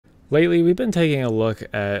Lately, we've been taking a look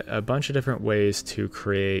at a bunch of different ways to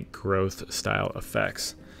create growth style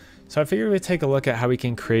effects. So I figured we'd take a look at how we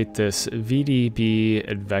can create this VDB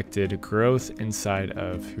Advected growth inside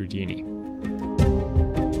of Houdini.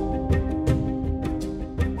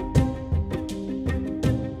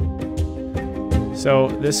 So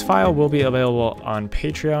this file will be available on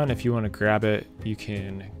Patreon. If you want to grab it, you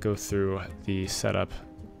can go through the setup,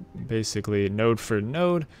 basically node for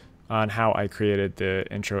node, on how I created the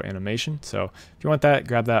intro animation. So if you want that,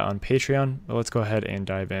 grab that on Patreon. But let's go ahead and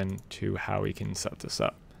dive into how we can set this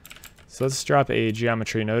up. So let's drop a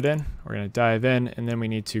geometry node in. We're going to dive in, and then we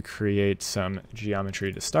need to create some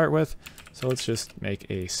geometry to start with. So let's just make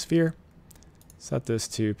a sphere. Set this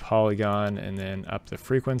to polygon and then up the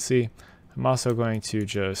frequency. I'm also going to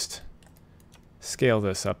just scale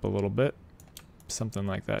this up a little bit. Something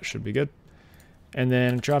like that should be good. And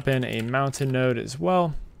then drop in a mountain node as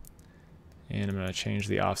well. And I'm going to change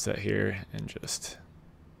the offset here and just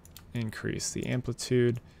increase the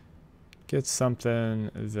amplitude. Get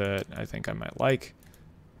something that I think I might like.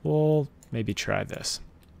 We'll maybe try this.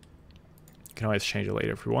 You can always change it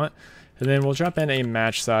later if we want. And then we'll drop in a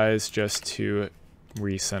match size just to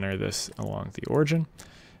recenter this along the origin.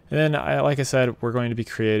 And then, like I said, we're going to be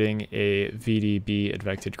creating a VDB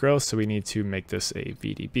Advected growth, so we need to make this a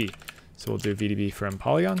VDB. So we'll do VDB from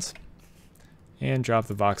polygons and drop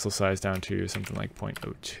the voxel size down to something like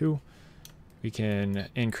 0.02. We can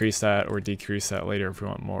increase that or decrease that later if we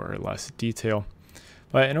want more or less detail.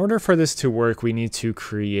 But in order for this to work, we need to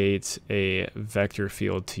create a vector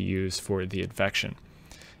field to use for the advection.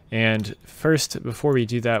 And first, before we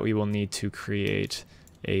do that, we will need to create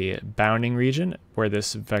a bounding region where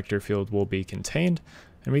this vector field will be contained.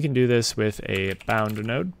 And we can do this with a bound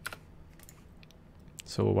node.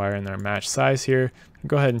 So we'll wire in our match size here.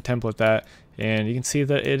 Go ahead and template that. And you can see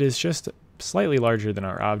that it is just slightly larger than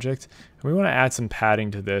our object. And we want to add some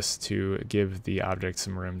padding to this to give the object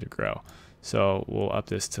some room to grow. So we'll up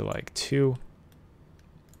this to like 2.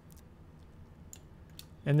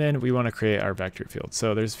 And then we want to create our vector field.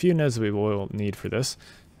 So there's a few nodes that we will need for this.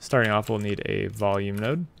 Starting off, we'll need a volume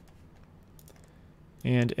node.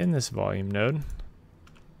 And in this volume node,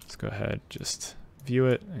 let's go ahead, just view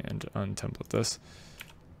it and untemplate this.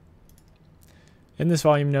 In this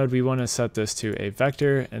volume node, we want to set this to a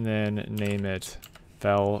vector and then name it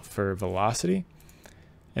vel for velocity.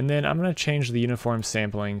 And then I'm going to change the uniform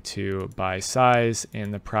sampling to by size,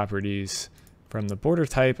 and the properties from the border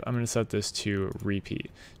type, I'm going to set this to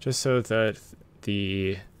repeat, just so that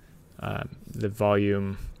the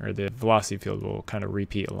volume or the velocity field will kind of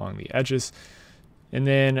repeat along the edges. And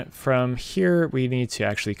then from here, we need to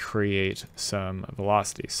actually create some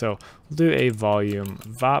velocity. So we'll do a volume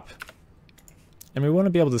vop. And we want to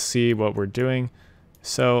be able to see what we're doing.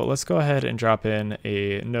 So let's go ahead and drop in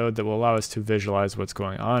a node that will allow us to visualize what's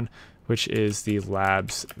going on, which is the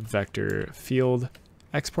labs vector field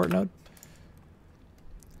export node.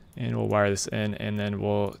 And we'll wire this in, and then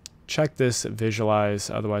we'll check this visualize.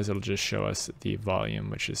 Otherwise, it'll just show us the volume,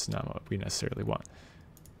 which is not what we necessarily want.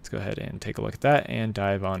 Let's go ahead and take a look at that and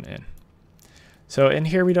dive on in. So in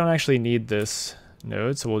here, we don't actually need this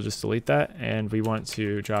node, so we'll just delete that, and we want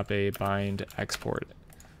to drop a bind export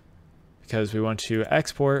because we want to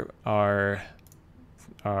export our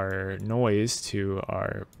noise to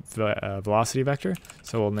our velocity vector.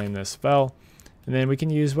 So we'll name this vel, and then we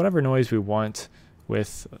can use whatever noise we want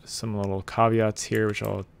with some little caveats here, which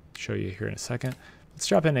I'll show you here in a second. Let's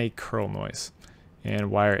drop in a curl noise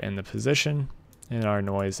and wire in the position and our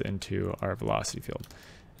noise into our velocity field.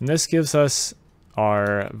 And this gives us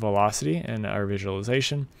our velocity and our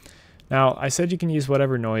visualization. Now, I said you can use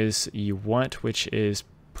whatever noise you want, which is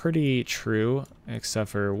pretty true, except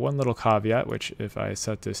for one little caveat, which if I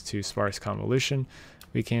set this to sparse convolution,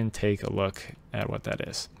 we can take a look at what that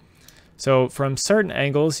is. So from certain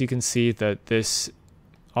angles, you can see that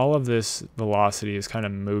all of this velocity is kind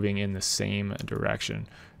of moving in the same direction,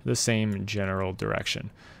 the same general direction,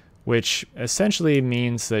 which essentially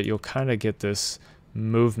means that you'll kind of get this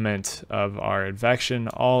movement of our advection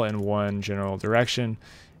all in one general direction,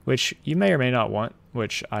 which you may or may not want,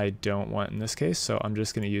 which I don't want in this case. So I'm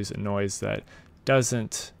just going to use a noise that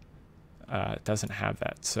doesn't have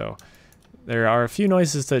that. So there are a few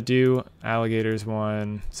noises that do. Alligator's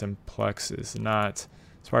one, simplex is not.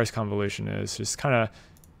 Sparse convolution is. Just kind of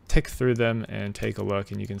tick through them and take a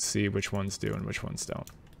look, and you can see which ones do and which ones don't.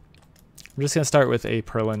 I'm just going to start with a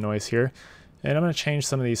Perlin noise here, and I'm going to change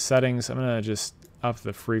some of these settings. I'm going to just up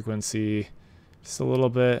the frequency just a little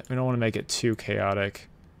bit. We don't want to make it too chaotic.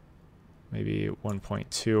 Maybe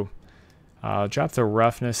 1.2. I'll drop the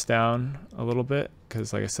roughness down a little bit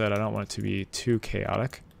because, like I said, I don't want it to be too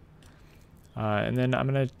chaotic. And then I'm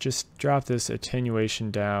going to just drop this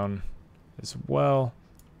attenuation down as well.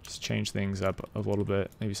 Just change things up a little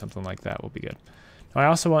bit. Maybe something like that will be good. Now I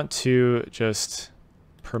also want to just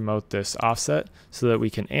promote this offset so that we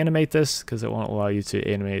can animate this, because it won't allow you to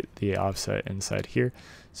animate the offset inside here.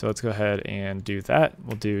 So let's go ahead and do that.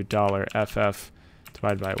 We'll do $FF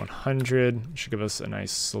divided by 100. It should give us a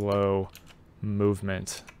nice slow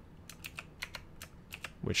movement,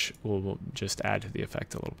 which will just add to the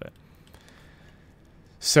effect a little bit.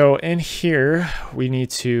 So in here, we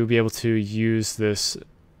need to be able to use this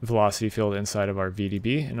velocity field inside of our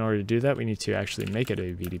VDB. In order to do that, we need to actually make it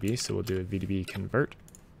a VDB. So we'll do a VDB convert.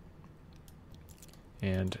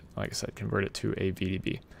 And like I said, convert it to a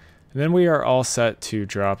VDB. And then we are all set to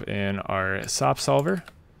drop in our SOP solver,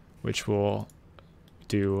 which will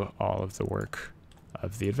do all of the work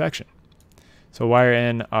of the advection. So wire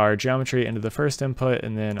in our geometry into the first input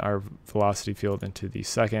and then our velocity field into the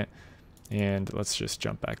second. And let's just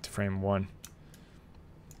jump back to frame 1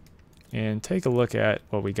 and take a look at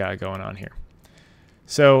what we got going on here.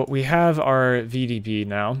 So we have our VDB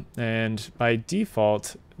now, and by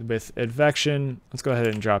default with advection, let's go ahead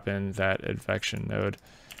and drop in that advection node.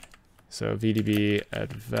 So VDB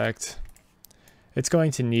Advect, it's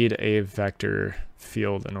going to need a vector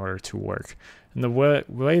field in order to work. And the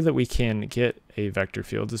way that we can get a vector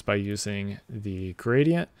field is by using the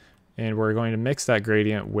gradient, and we're going to mix that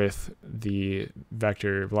gradient with the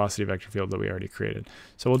vector velocity vector field that we already created.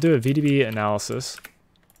 So we'll do a VDB analysis,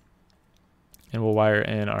 and we'll wire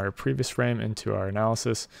in our previous frame into our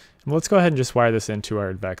analysis. And let's go ahead and just wire this into our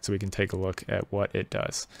advect so we can take a look at what it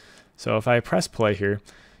does. So if I press play here,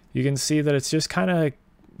 you can see that it's just kind of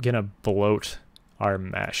gonna bloat our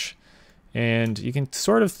mesh. And you can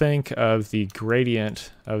sort of think of the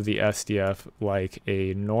gradient of the SDF like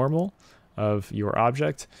a normal of your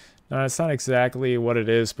object. Now, it's not exactly what it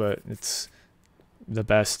is, but it's the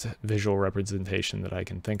best visual representation that I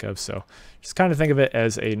can think of. So just kind of think of it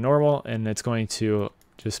as a normal, and it's going to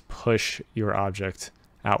just push your object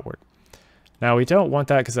outward. Now, we don't want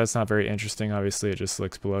that because that's not very interesting. Obviously, it just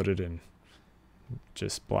looks bloated and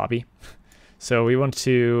just blobby. So we want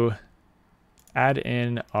to add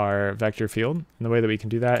in our vector field, and the way that we can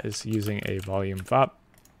do that is using a volume VOP.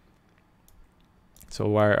 So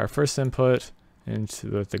we'll wire our first input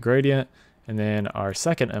into the gradient, and then our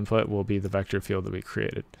second input will be the vector field that we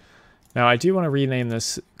created. Now I do want to rename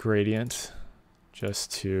this gradient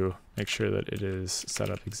just to make sure that it is set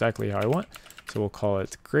up exactly how I want. So we'll call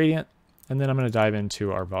it gradient, and then I'm going to dive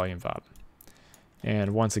into our volume VOP.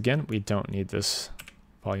 And once again, we don't need this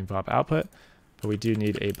volume VOP output, but we do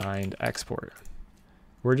need a bind export.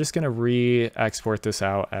 We're just going to re-export this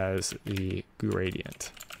out as the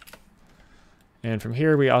gradient. And from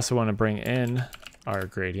here, we also want to bring in our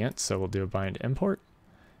gradient. So we'll do a bind import,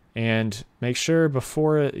 and make sure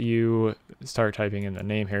before you start typing in the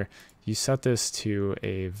name here, you set this to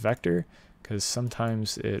a vector, because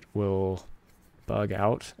sometimes it will bug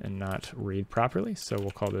out and not read properly. So we'll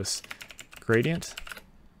call this gradient.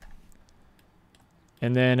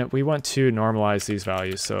 And then we want to normalize these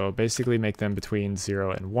values. So basically make them between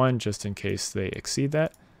 0 and 1, just in case they exceed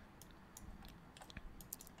that.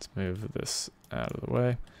 Let's move this out of the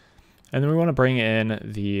way. And then we want to bring in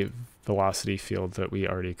the velocity field that we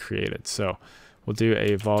already created. So we'll do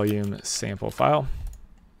a volume sample file,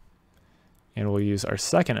 and we'll use our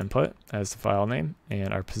second input as the file name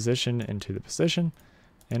and our position into the position.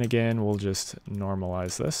 And again, we'll just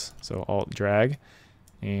normalize this. So Alt drag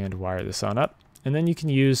and wire this on up. And then you can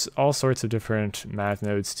use all sorts of different math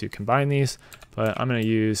nodes to combine these, but I'm going to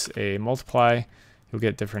use a multiply. You'll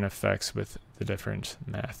get different effects with the different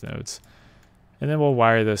math nodes. And then we'll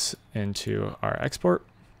wire this into our export.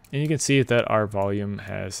 And you can see that our volume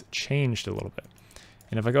has changed a little bit.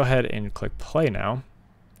 And if I go ahead and click play now,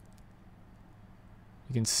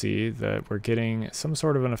 you can see that we're getting some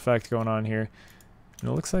sort of an effect going on here. And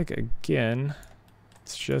it looks like, again,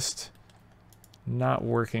 it's just not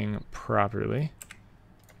working properly.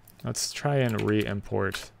 Let's try and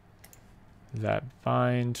re-import that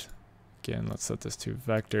bind. Again, let's set this to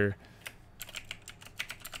vector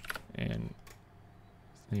and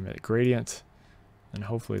name it gradient, and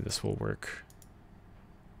hopefully this will work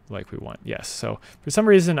like we want. Yes, so for some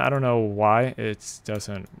reason, I don't know why it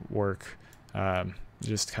doesn't work.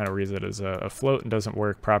 Just kind of reads it as a float and doesn't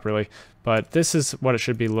work properly, but this is what it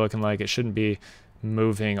should be looking like. It shouldn't be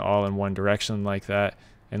moving all in one direction like that,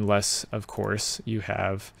 unless of course you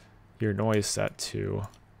have your noise set to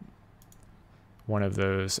one of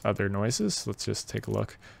those other noises. Let's just take a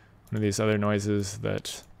look. One of these other noises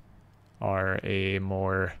that are a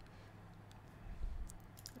more,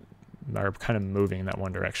 let's see, let's go ahead and do this. So we'll do a volume sample file, and we'll use our second input as the file name and our position into the position. And again, we'll just normalize this. So Alt drag and wire this on up. And then we'll wire this into our export. And we'll just are kind of moving in that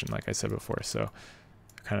one direction, like I said before. So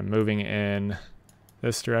kind of moving in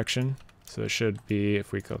this direction. So it should be,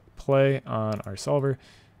 if we click play on our solver, it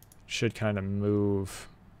should kind of move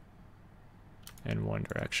in one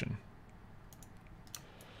direction.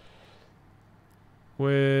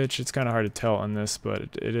 Which it's kind of hard to tell on this, but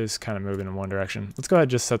it is kind of moving in one direction. Let's go ahead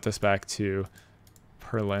and just set this back to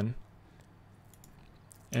Perlin.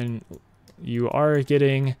 And you are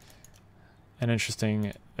getting an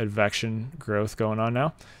interesting advection growth going on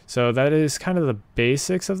now. So that is kind of the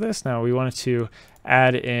basics of this. Now we wanted to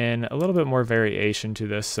add in a little bit more variation to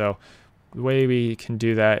this. So the way we can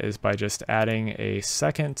do that is by just adding a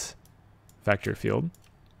second vector field.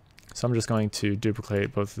 So I'm just going to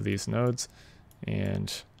duplicate both of these nodes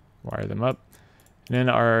and wire them up. And then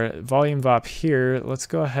our volume VOP here, let's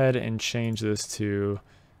go ahead and change this to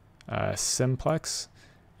simplex.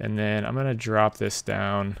 And then I'm going to drop this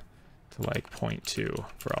down to like 0.2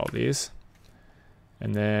 for all these.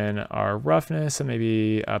 And then our roughness, and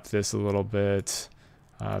maybe up this a little bit.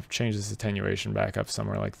 Change this attenuation back up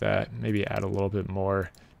somewhere like that. Maybe add a little bit more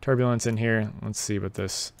turbulence in here. Let's see what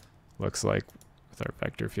this looks like with our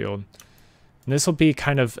vector field. And this will be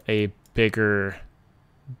kind of a bigger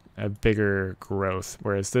growth,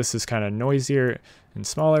 whereas this is kind of noisier and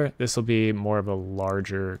smaller. This will be more of a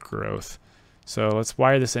larger growth. So let's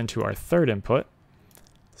wire this into our third input.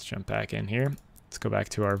 Let's jump back in here. Let's go back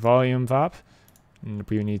to our volume VOP, and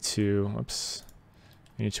we need to,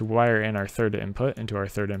 we need to wire in our third input into our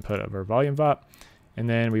third input of our volume VOP, and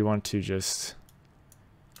then we want to just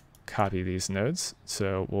copy these nodes.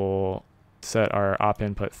 So we'll set our op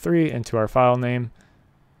input 3 into our file name.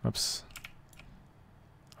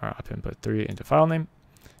 Our op input 3 into file name,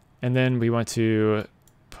 and then we want to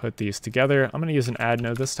put these together. I'm going to use an add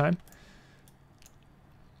node this time.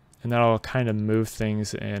 And that'll kind of move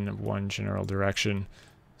things in one general direction,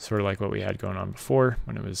 sort of like what we had going on before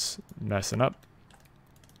when it was messing up.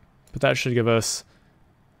 But that should give us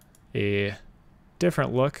a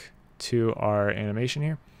different look to our animation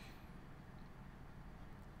here.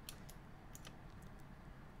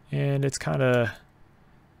 And it's kind of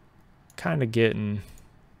getting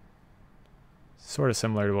sort of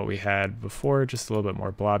similar to what we had before, just a little bit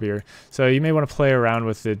more blobbier. So you may want to play around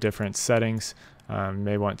with the different settings.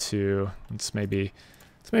 May want to, let's maybe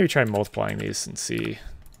try multiplying these and see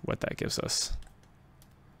what that gives us.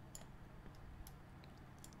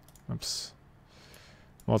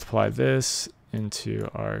 Multiply this into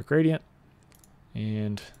our gradient,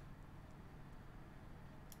 and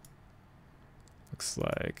looks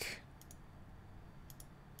like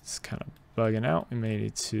it's kind of bugging out. We may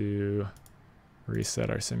need to reset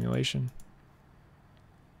our simulation.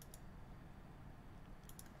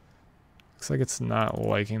 Looks like it's not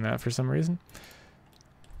liking that for some reason.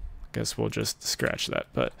 I guess we'll just scratch that,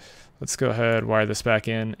 but let's go ahead, wire this back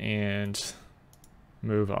in, and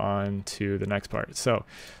move on to the next part. So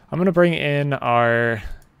I'm going to bring in our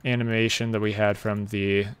animation that we had from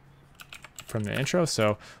the intro.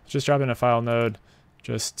 So just drop in a file node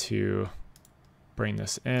just to bring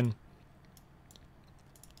this in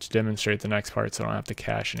to demonstrate the next part, so I don't have to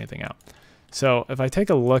cache anything out. So if I take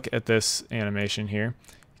a look at this animation here,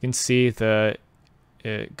 you can see that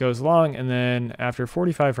it goes along, and then after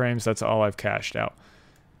 45 frames, that's all I've cached out.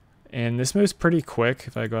 And this moves pretty quick.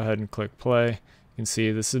 If I go ahead and click play, you can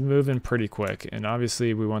see this is moving pretty quick. And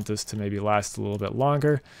obviously we want this to maybe last a little bit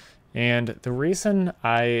longer. And the reason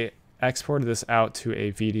I exported this out to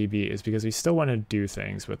a VDB is because we still want to do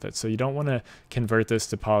things with it. So you don't want to convert this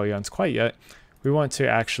to polygons quite yet. We want to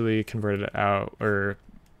actually convert it out, or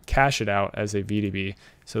cache it out as a VDB,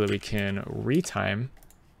 so that we can retime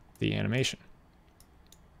the animation.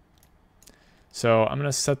 So I'm going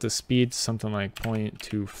to set the speed to something like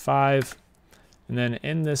 0.25. And then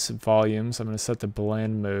in this volumes, I'm going to set the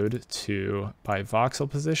blend mode to by voxel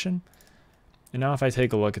position. And now if I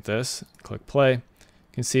take a look at this, click play, you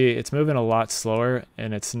can see it's moving a lot slower,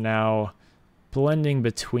 and it's now blending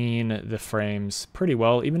between the frames pretty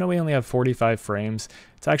well. Even though we only have 45 frames,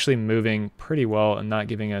 it's actually moving pretty well and not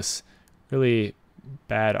giving us really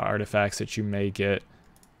bad artifacts that you may get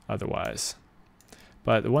otherwise.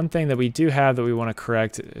 But the one thing that we do have that we want to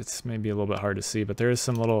correct, it's maybe a little bit hard to see, but there is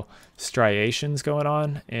some little striations going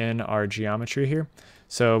on in our geometry here.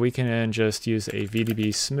 So we can then just use a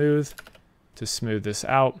VDB smooth to smooth this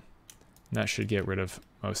out, and that should get rid of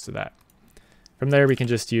most of that. From there, we can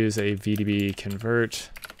just use a VDB convert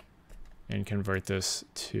and convert this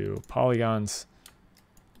to polygons,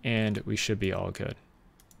 and we should be all good.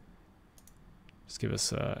 Just give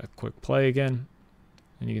us a quick play again,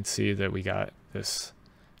 and you can see that we got this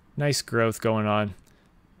nice growth going on.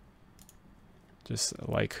 just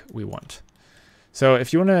like we want. So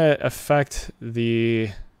if you want to affect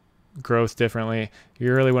the growth differently,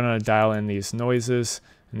 you really want to dial in these noises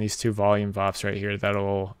and these two volume VOPs right here.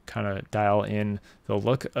 That'll kind of dial in the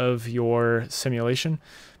look of your simulation.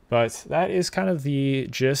 But that is kind of the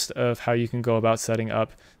gist of how you can go about setting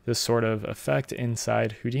up this sort of effect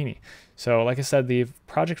inside Houdini. So like I said, the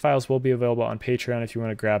project files will be available on Patreon. If you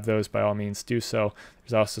want to grab those, by all means do so.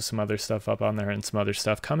 There's also some other stuff up on there and some other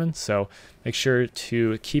stuff coming. So make sure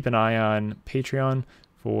to keep an eye on Patreon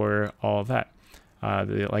for all of that.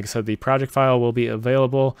 Like I said, the project file will be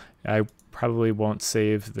available. I probably won't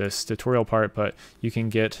save this tutorial part, but you can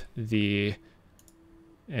get the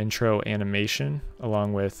intro animation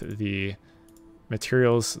along with the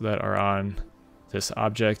materials that are on this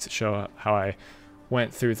object to show how I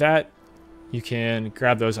went through that. You can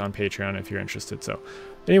grab those on Patreon if you're interested. So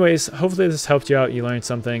anyways, hopefully this helped you out. You learned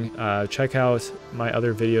something. Check out my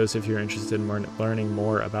other videos if you're interested in learning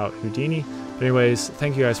more about Houdini. But anyways,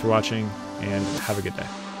 thank you guys for watching and have a good day.